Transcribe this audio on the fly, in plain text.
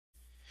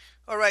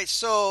All right,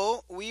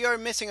 so we are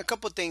missing a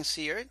couple things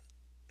here,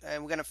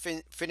 and we're gonna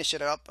finish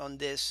it up on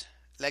this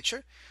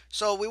lecture.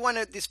 So we want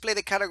to display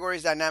the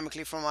categories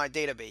dynamically from our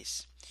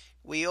database.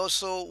 We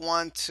also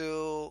want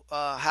to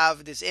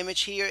have this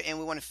image here, and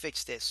we want to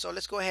fix this. So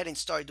let's go ahead and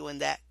start doing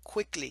that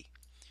quickly.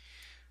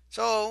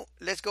 So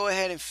let's go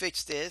ahead and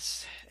fix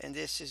this, and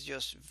this is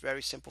just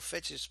very simple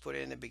fix. Just put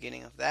it in the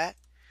beginning of that,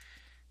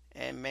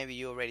 and maybe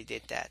you already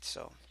did that.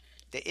 So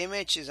the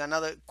image is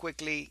another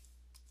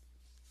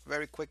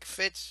very quick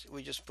fix.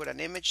 We just put an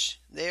image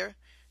there.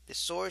 The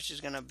source is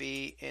gonna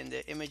be in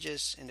the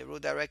images in the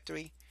root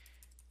directory,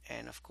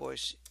 and of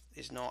course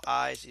there's no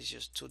eyes, it's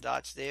just two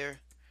dots there.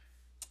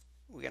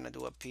 We're gonna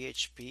do a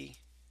PHP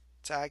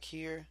tag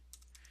here.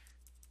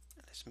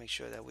 Let's make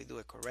sure that we do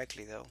it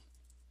correctly though.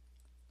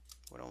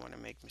 We don't want to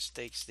make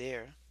mistakes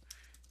there.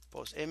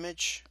 Post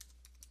image.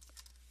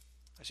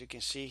 As you can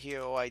see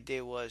here, all I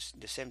did was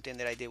the same thing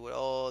that I did with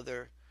all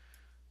other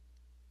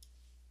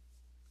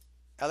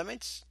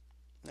elements.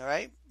 All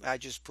right, I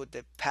just put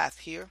the path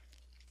here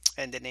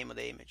and the name of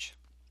the image.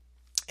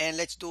 And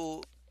let's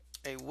do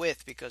a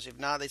width, because if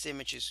not, this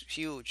image is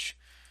huge,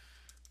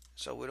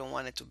 so we don't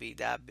want it to be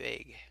that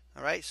big.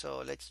 All right,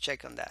 so let's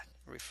check on that.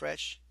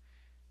 Refresh.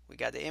 We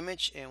got the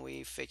image and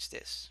we fixed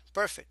this.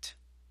 Perfect.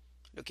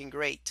 Looking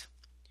great.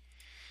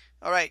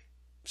 All right,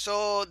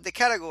 so the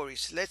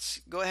categories, let's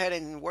go ahead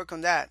and work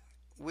on that.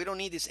 We don't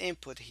need this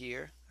input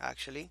here,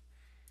 actually.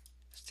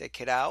 Let's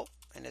take it out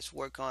and let's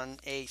work on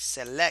a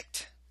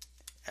select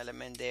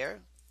element there,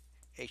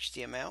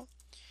 HTML,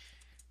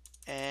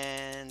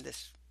 and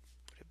let's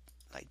put it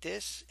like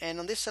this. And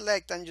on this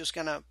select, I'm just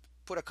gonna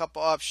put a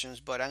couple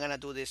options, but I'm gonna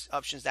do these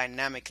options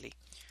dynamically.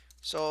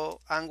 So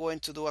I'm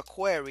going to do a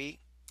query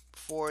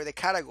for the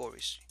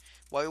categories.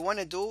 What we want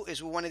to do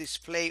is we want to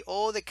display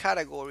all the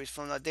categories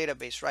from the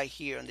database right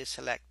here on this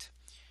select.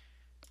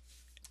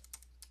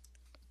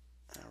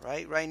 All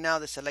right, right now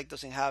the select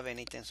doesn't have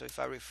anything, so if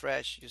I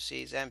refresh, you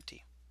see it's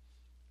empty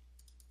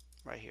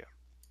right here.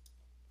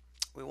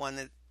 We want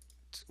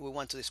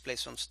to display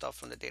some stuff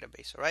from the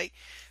database. All right,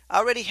 I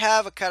already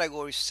have a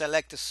category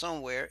selected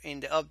somewhere in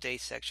the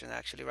update section,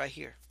 actually right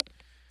here.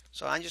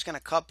 So I'm just going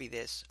to copy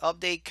this.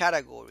 Update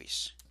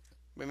categories.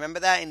 Remember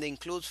that in the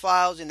includes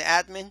files in the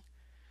admin.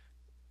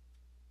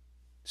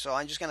 So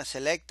I'm just going to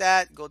select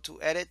that, go to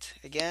edit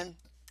again,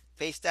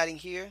 paste that in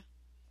here.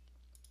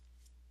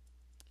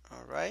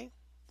 All right.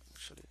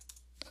 Actually,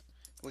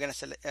 we're going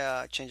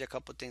to change a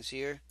couple things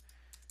here.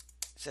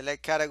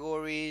 Select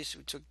categories.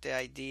 We took the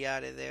ID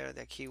out of there,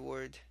 the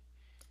keyword.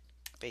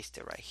 Paste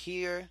it right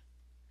here.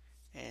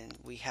 And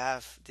we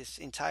have this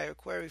entire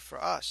query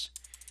for us.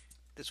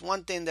 There's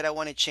one thing that I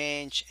want to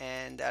change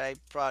and that I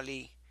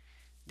probably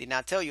did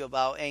not tell you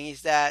about, and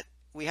is that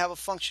we have a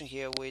function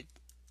here with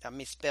a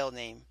misspelled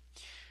name.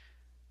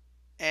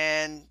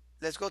 And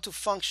let's go to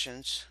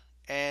functions,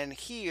 and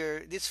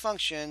here this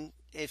function,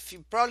 if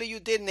you probably you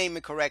did name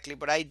it correctly,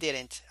 but I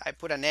didn't. I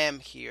put an M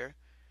here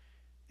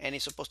and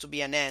it's supposed to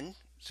be an N,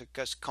 so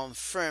because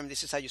confirm,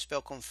 this is how you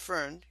spell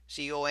confirmed,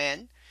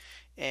 C-O-N,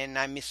 and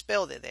I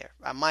misspelled it there.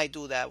 I might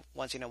do that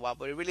once in a while,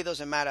 but it really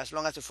doesn't matter as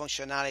long as the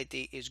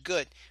functionality is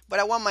good. But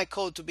I want my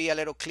code to be a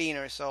little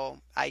cleaner, so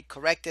I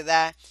corrected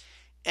that,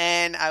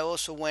 and I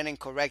also went and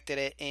corrected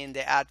it in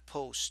the add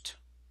post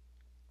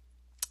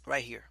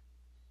right here.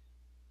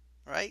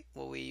 Right,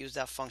 well, we use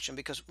that function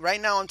because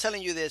right now I'm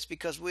telling you this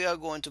because we are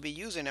going to be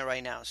using it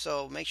right now.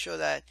 So make sure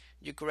that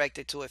you correct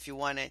it too if you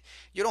want it.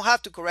 You don't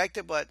have to correct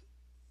it, but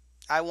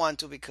I want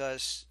to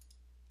because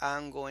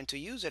I'm going to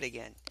use it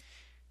again.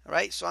 All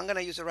right, so I'm going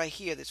to use it right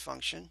here, this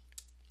function,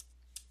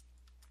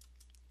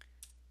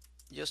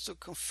 just to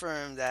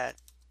confirm that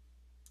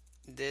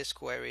this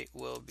query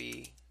will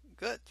be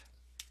good.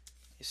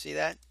 You see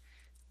that?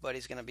 But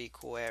it's going to be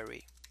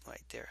query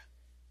right there.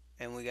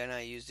 And we're going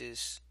to use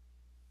this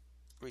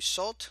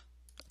result,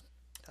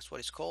 that's what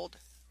it's called,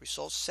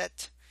 result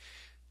set,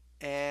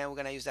 and we're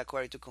going to use that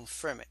query to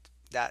confirm it,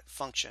 that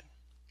function.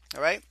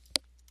 All right,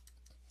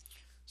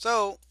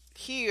 so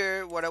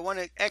here what I want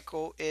to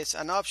echo is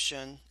an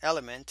option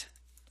element,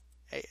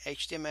 a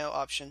HTML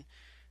option,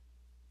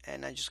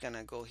 and I'm just going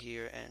to go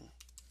here and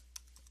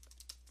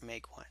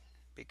make one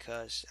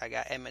because I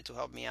got Emmett to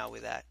help me out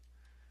with that,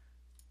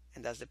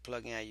 and that's the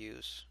plugin I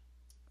use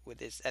with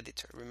this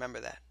editor. Remember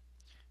that.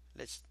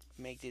 Let's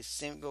make these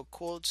single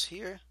quotes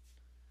here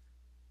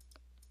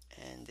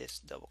and this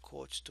double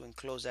quotes to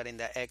enclose that in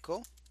the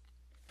echo.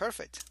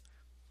 Perfect.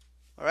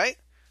 All right,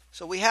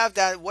 so we have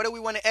that. What do we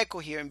want to echo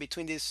here in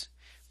between this?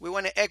 We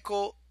want to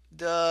echo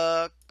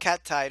the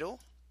cat title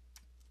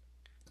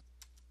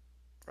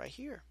right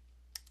here.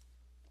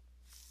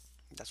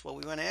 That's what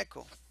we want to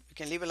echo. You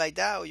can leave it like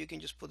that, or you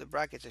can just put the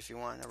brackets if you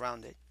want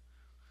around it.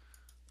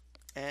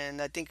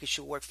 And I think it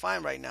should work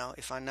fine right now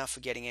if I'm not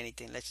forgetting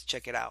anything. Let's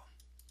check it out.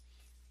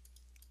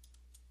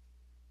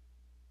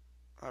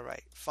 All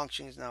right,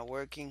 function is not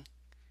working,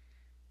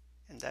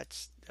 and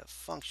that's the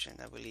function,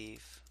 I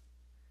believe.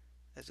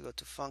 Let's go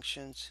to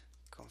functions,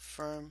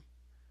 confirm.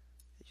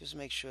 Just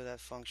make sure that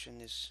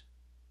function is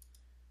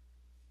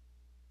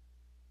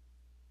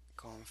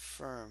confirmed.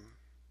 confirm.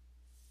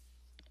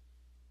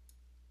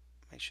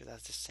 Make sure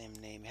that's the same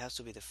name. It has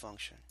to be the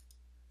function.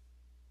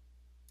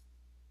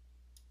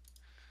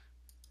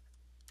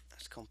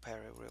 Let's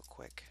compare it real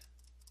quick.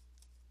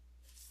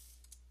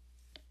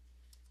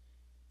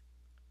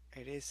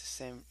 It is the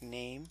same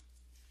name.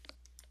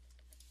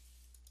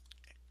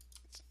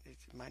 It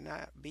might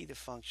not be the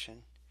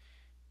function.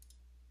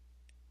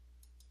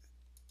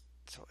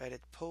 So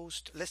edit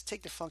post. Let's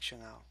take the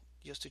function out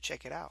just to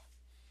check it out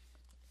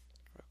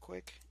real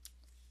quick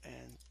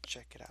and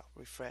check it out.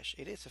 Refresh.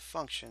 It is a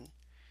function.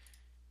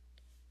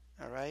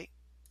 All right.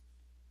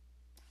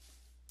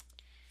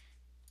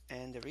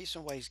 And the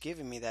reason why it's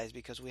giving me that is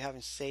because we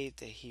haven't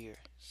saved it here.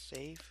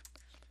 Save,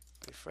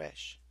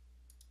 refresh.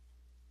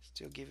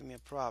 Still giving me a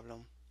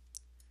problem.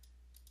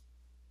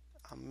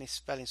 I'm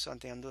misspelling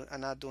something.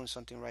 I'm not doing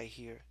something right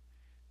here.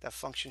 That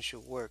function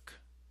should work.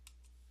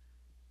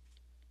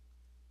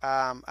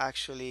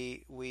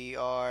 Actually, we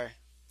are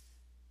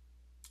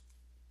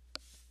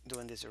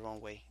doing this the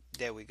wrong way.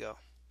 There we go.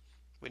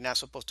 We're not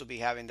supposed to be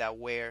having that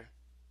where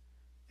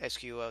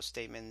SQL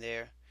statement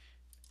there.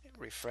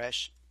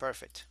 Refresh.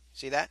 Perfect.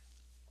 See that?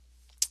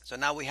 So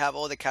now we have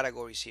all the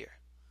categories here.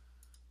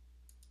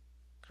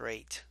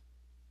 Great.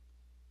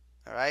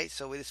 All right,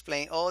 so we're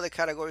displaying all the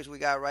categories we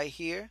got right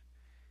here.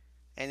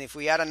 And if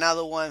we add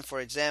another one, for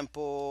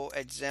example,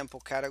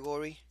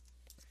 category,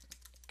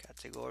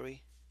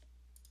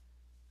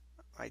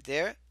 right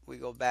there, we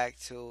go back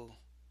to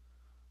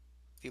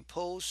view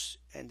post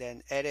and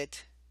then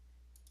edit.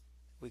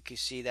 We can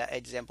see that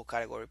example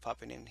category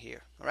popping in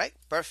here. All right,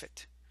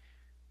 perfect.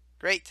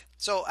 Great.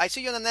 So I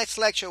see you in the next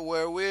lecture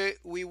where we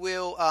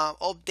will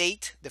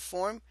update the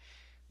form.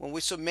 When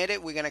we submit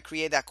it, we're going to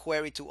create that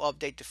query to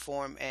update the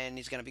form, and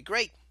it's going to be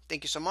great.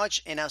 Thank you so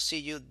much, and I'll see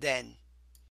you then.